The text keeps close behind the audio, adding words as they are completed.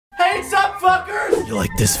fuckers! You like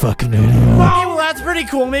this fucking video? Well, that's pretty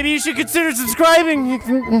cool. Maybe you should consider subscribing.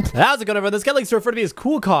 How's it going, everyone? This guy likes to refer to me as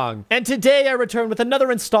Cool Kong. And today I return with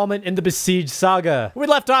another installment in the Besiege saga. When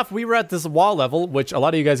we left off, we were at this wall level, which a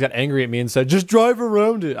lot of you guys got angry at me and said, just drive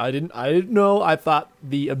around it. I didn't know. I thought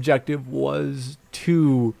the objective was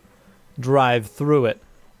to drive through it.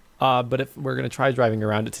 But if we're going to try driving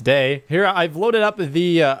around it today, here I've loaded up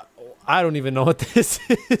the, I don't even know what this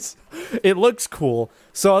is. It looks cool.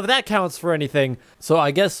 So if that counts for anything. So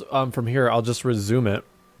I guess from here, I'll just resume it.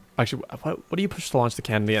 Actually, what do you push to launch the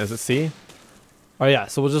cannon? Is it C? Oh yeah,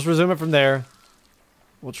 so we'll just resume it from there.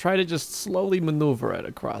 We'll try to just slowly maneuver it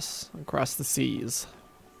across the seas.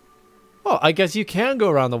 Oh, I guess you can go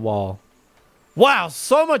around the wall. Wow,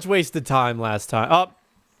 so much wasted time last time.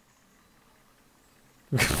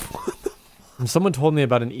 Someone told me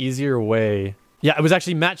about an easier way. Yeah, it was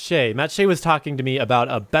actually Matt Shea. Matt Shea was talking to me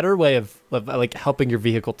about a better way of like helping your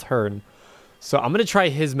vehicle turn. So I'm gonna try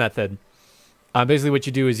his method. Basically, what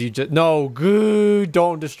you do is you just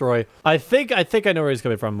don't destroy. I think I know where he's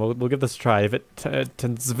coming from. We'll give this a try. If it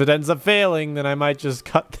ends up failing, then I might just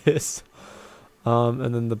cut this.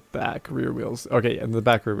 And then the back rear wheels. Okay, and the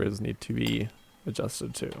back rear wheels need to be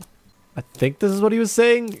adjusted too. I think this is what he was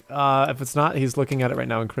saying. If it's not, he's looking at it right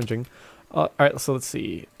now and cringing. All right, so let's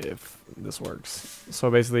see if this works. So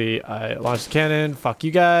basically, I launched the cannon. Fuck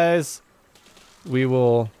you guys. We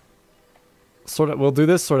will we'll do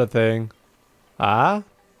this sort of thing.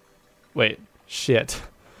 Wait, shit.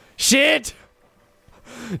 Shit!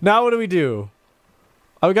 Now what do we do?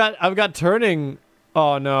 I've got turning.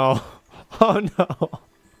 Oh no. Oh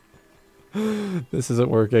no. This isn't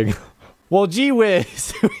working. Well, gee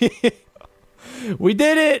whiz. We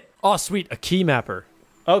did it! Oh, sweet, a key mapper.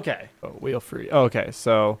 Okay. Oh, wheel free. Okay,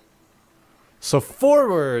 so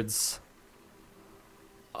forwards.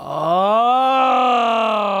 Oh.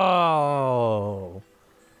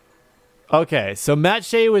 Okay, so Matt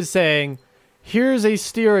Shea was saying, here's a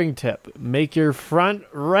steering tip. Make your front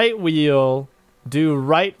right wheel do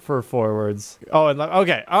right for forwards. Oh, and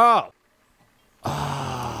okay.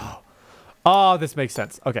 Oh, this makes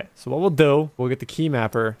sense. Okay, so what we'll do, we'll get the key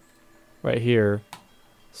mapper right here.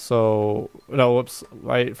 So, no, whoops,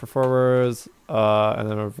 right for forwards, and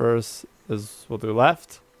then reverse is, we'll do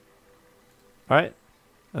left. All right,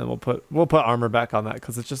 and we'll put armor back on that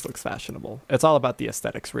because it just looks fashionable. It's all about the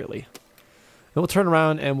aesthetics, really. Then we'll turn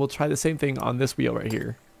around and we'll try the same thing on this wheel right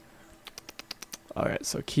here. All right,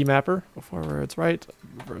 so key mapper, go forwards, right,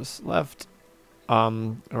 reverse left.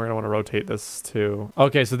 And we're gonna want to rotate this too.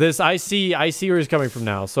 Okay, so this, I see where he's coming from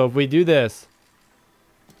now. So if we do this.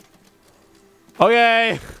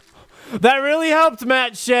 Okay. That really helped,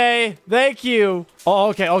 Matt Shea. Thank you. Oh,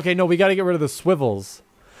 okay, no, we gotta get rid of the swivels.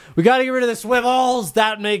 We gotta get rid of the swivels.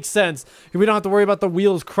 That makes sense. We don't have to worry about the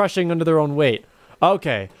wheels crushing under their own weight.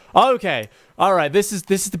 Okay. All right, this is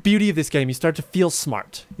the beauty of this game. You start to feel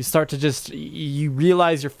smart. You start to you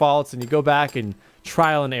realize your faults and you go back and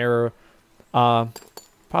trial and error.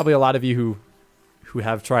 Probably a lot of you who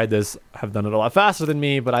have tried this have done it a lot faster than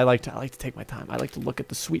me, but I like to take my time. I like to look at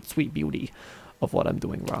the sweet beauty of what I'm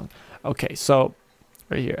doing wrong. Okay, so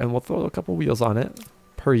right here, and we'll throw a couple wheels on it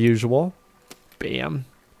per usual. Bam,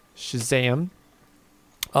 shazam.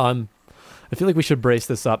 I feel like we should brace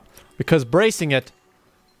this up because bracing it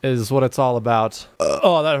is what it's all about.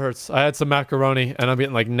 Oh, that hurts. I had some macaroni and I'm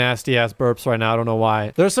getting like nasty ass burps right now. I don't know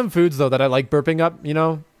why. There's some foods though that I like burping up, you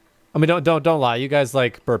know? I mean, don't lie. You guys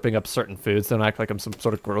like burping up certain foods. Don't act like I'm some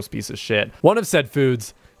sort of gross piece of shit. One of said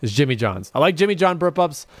foods is Jimmy John's. I like Jimmy John burp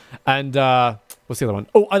ups. And what's the other one?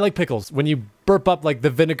 Oh, I like pickles. When you burp up like the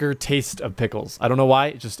vinegar taste of pickles. I don't know why.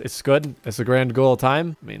 It's good. It's a grand goal of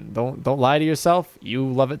time. I mean, don't lie to yourself. You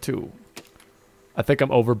love it too. I think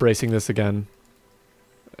I'm over bracing this again.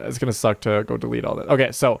 It's gonna suck to go delete all that.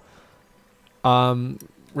 Okay, so we're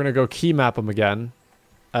gonna go key map them again,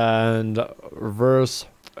 and reverse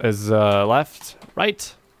is left,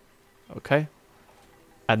 right. Okay,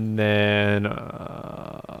 and then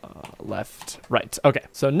left, right. Okay,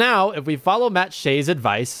 so now if we follow Matt Shea's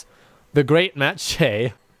advice, the great Matt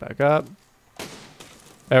Shea, back up.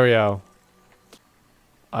 There we go.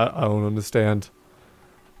 I don't understand.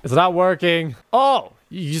 It's not working. Oh,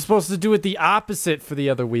 you're supposed to do it the opposite for the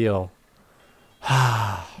other wheel.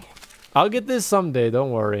 I'll get this someday, don't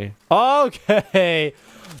worry. Okay.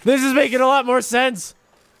 This is making a lot more sense.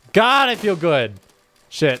 God, I feel good.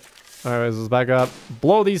 Shit. All right, let's back up.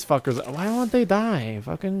 Blow these fuckers. Why won't they die?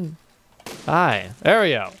 Fucking die. There we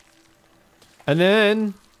go. And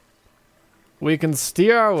then we can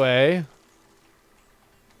steer our way.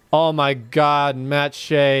 Oh my God, Matt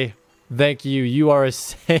Shea. Thank you. You are a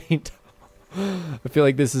saint. I feel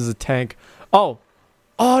like this is a tank. Oh.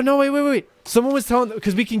 Oh, no, wait. Someone was telling...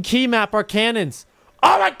 Because we can key map our cannons.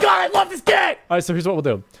 Oh, my God. I love this game. All right, so here's what we'll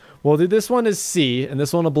do. We'll do this one as C, and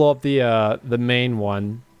this one will blow up the main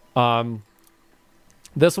one.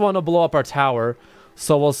 This one will blow up our tower.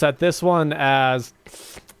 So we'll set this one as...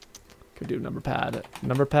 Could do number pad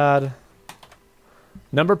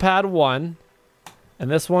 1.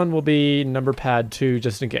 And this one will be number pad 2,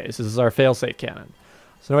 just in case. This is our failsafe cannon.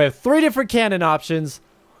 So we have 3 different cannon options.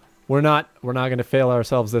 We're not gonna fail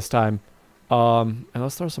ourselves this time. And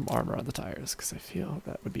let's throw some armor on the tires because I feel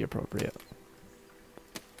that would be appropriate.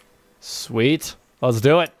 Sweet. Let's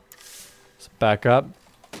do it. Let's back up.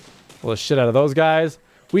 Pull the shit out of those guys.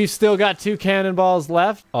 We've still got 2 cannonballs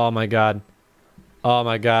left. Oh my god. Oh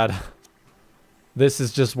my god. This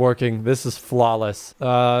is just working. This is flawless.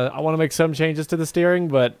 I want to make some changes to the steering,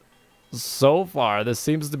 but so far this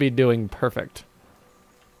seems to be doing perfect.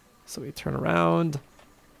 So we turn around.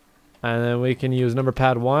 And then we can use number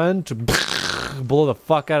pad 1 to blow the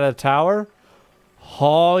fuck out of the tower.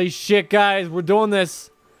 Holy shit, guys. We're doing this.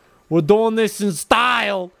 We're doing this in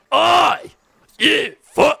style. Oi! You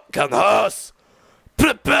fucking horse!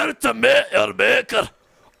 Prepare to meet your maker.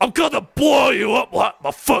 I'm gonna blow you up like my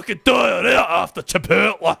fucking diarrhea after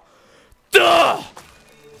Chipotle. Duh!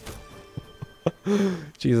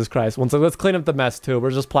 Jesus Christ. Let's clean up the mess, too. We're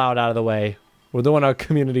just plowed out of the way. We're doing our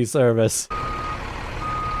community service.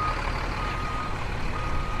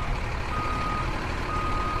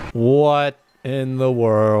 What in the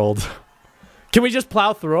world? Can we just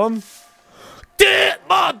plow through them? Get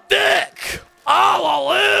my dick!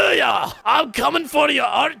 Hallelujah! I'm coming for you,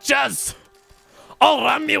 archers! I'll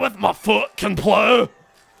ram you with my fucking plow!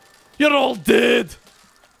 You're all dead!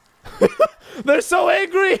 They're so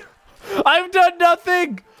angry! I've done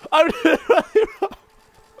nothing!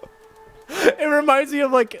 It reminds me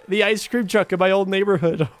of, like, the ice cream truck in my old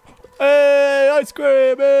neighborhood. Hey, ice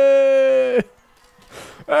cream! Hey!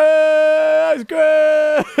 Hey, ice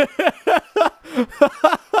cream!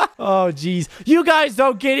 Oh, jeez. You guys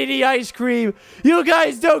don't get any ice cream! You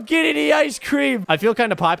guys don't get any ice cream! I feel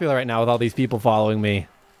kind of popular right now with all these people following me.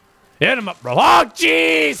 Hit him up, bro. Oh,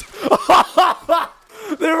 jeez!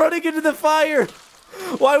 They're running into the fire!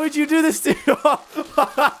 Why would you do this to me?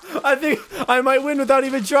 I think I might win without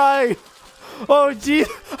even trying. Oh, jeez.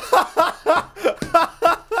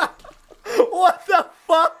 What the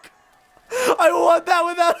fuck? I want that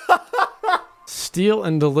without... Steal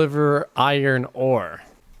and deliver iron ore.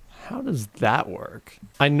 How does that work?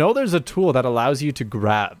 I know there's a tool that allows you to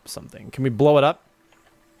grab something. Can we blow it up?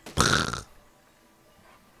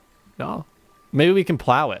 No. Maybe we can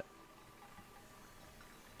plow it.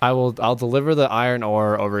 I'll deliver the iron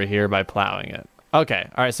ore over here by plowing it. Okay.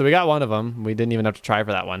 All right. So we got one of them. We didn't even have to try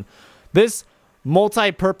for that one. This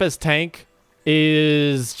multi-purpose tank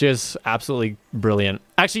is just absolutely brilliant.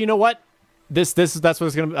 Actually, you know what? That's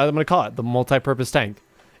what I'm gonna call it. The multi-purpose tank.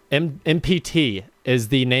 MPT is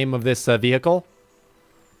the name of this vehicle.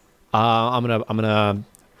 I'm gonna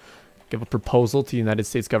give a proposal to the United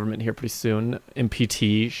States government here pretty soon.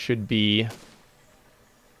 MPT should be.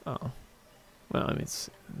 Oh, well, I mean,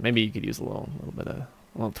 maybe you could use a little bit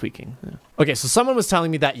of tweaking. Yeah. Okay, so someone was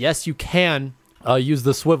telling me that yes, you can use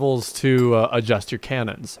the swivels to adjust your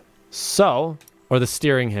cannons. So, or the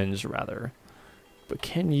steering hinge rather. But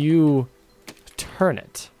can you turn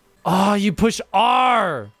it? Oh, you push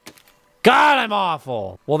R. God, I'm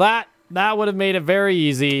awful. Well, that would have made it very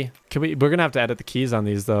easy. We're gonna have to edit the keys on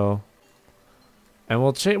these though, and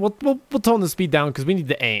we'll tone the speed down because we need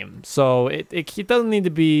to aim. So it doesn't need to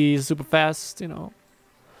be super fast, you know.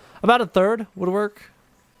 About a third would work.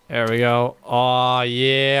 There we go. Oh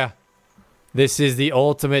yeah, this is the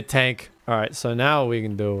ultimate tank. All right, so now what we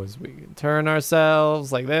can do is we can turn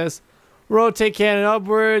ourselves like this. Rotate cannon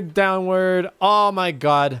upward, downward. Oh my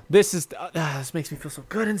god. This makes me feel so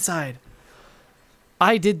good inside.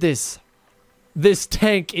 I did this. This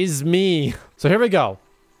tank is me. So here we go.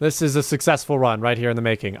 This is a successful run right here in the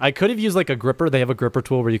making. I could have used like a gripper. They have a gripper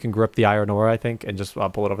tool where you can grip the iron ore, I think, and just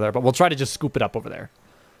pull it over there. But we'll try to just scoop it up over there.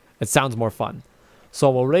 It sounds more fun. So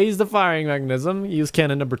we'll raise the firing mechanism. Use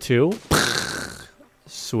cannon number 2.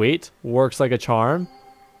 Sweet. Works like a charm.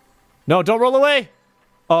 No, don't roll away.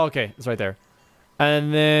 Oh, okay. It's right there.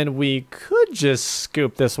 And then we could just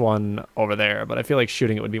scoop this one over there, but I feel like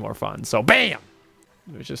shooting it would be more fun. So, bam!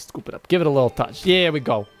 Let's just scoop it up. Give it a little touch. Yeah, we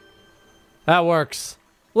go. That works.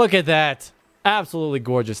 Look at that. Absolutely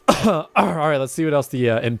gorgeous. All right, let's see what else the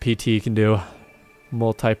MPT can do.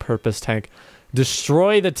 Multi-purpose tank.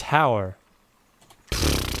 Destroy the tower.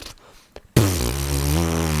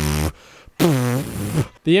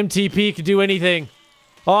 The MTP can do anything.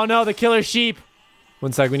 Oh no, the killer sheep.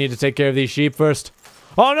 One sec, we need to take care of these sheep first.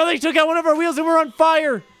 Oh no, they took out one of our wheels and we're on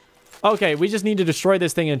fire. Okay, we just need to destroy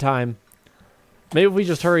this thing in time. Maybe if we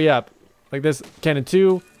just hurry up. Like this. Cannon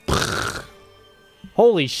 2.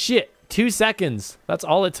 Holy shit. 2 seconds. That's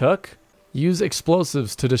all it took. Use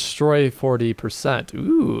explosives to destroy 40%.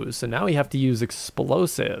 Ooh, so now we have to use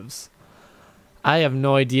explosives. I have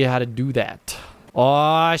no idea how to do that.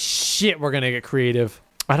 Oh shit, we're gonna get creative.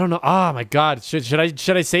 I don't know. Oh my god. Should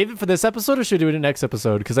I save it for this episode or should we do it in next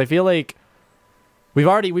episode? Because I feel like we've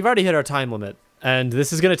already hit our time limit. And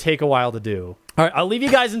this is gonna take a while to do. Alright, I'll leave you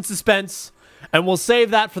guys in suspense. And we'll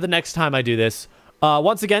save that for the next time I do this.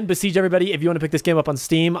 Once again, Besiege everybody. If you want to pick this game up on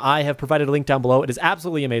Steam, I have provided a link down below. It is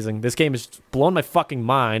absolutely amazing. This game has blown my fucking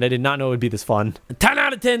mind. I did not know it would be this fun. 10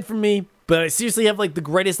 out of 10 from me. But I seriously have like the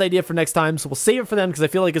greatest idea for next time. So we'll save it for them because I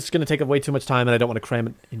feel like it's going to take up way too much time and I don't want to cram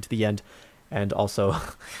it into the end. And also,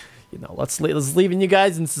 you know, let's leaving you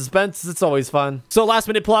guys in suspense. It's always fun. So last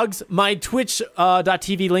minute plugs. My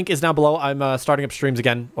twitch.tv link is down below. I'm starting up streams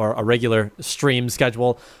again, or a regular stream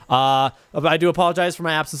schedule. I do apologize for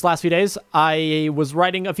my absence last few days. I was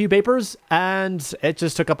writing a few papers and it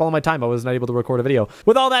just took up all my time. I was not able to record a video.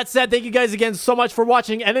 With all that said, thank you guys again so much for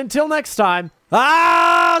watching. And until next time,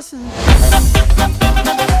 ah,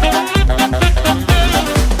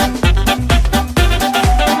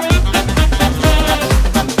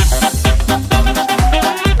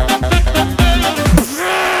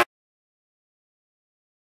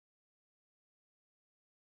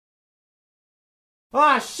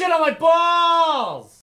 shit on my balls!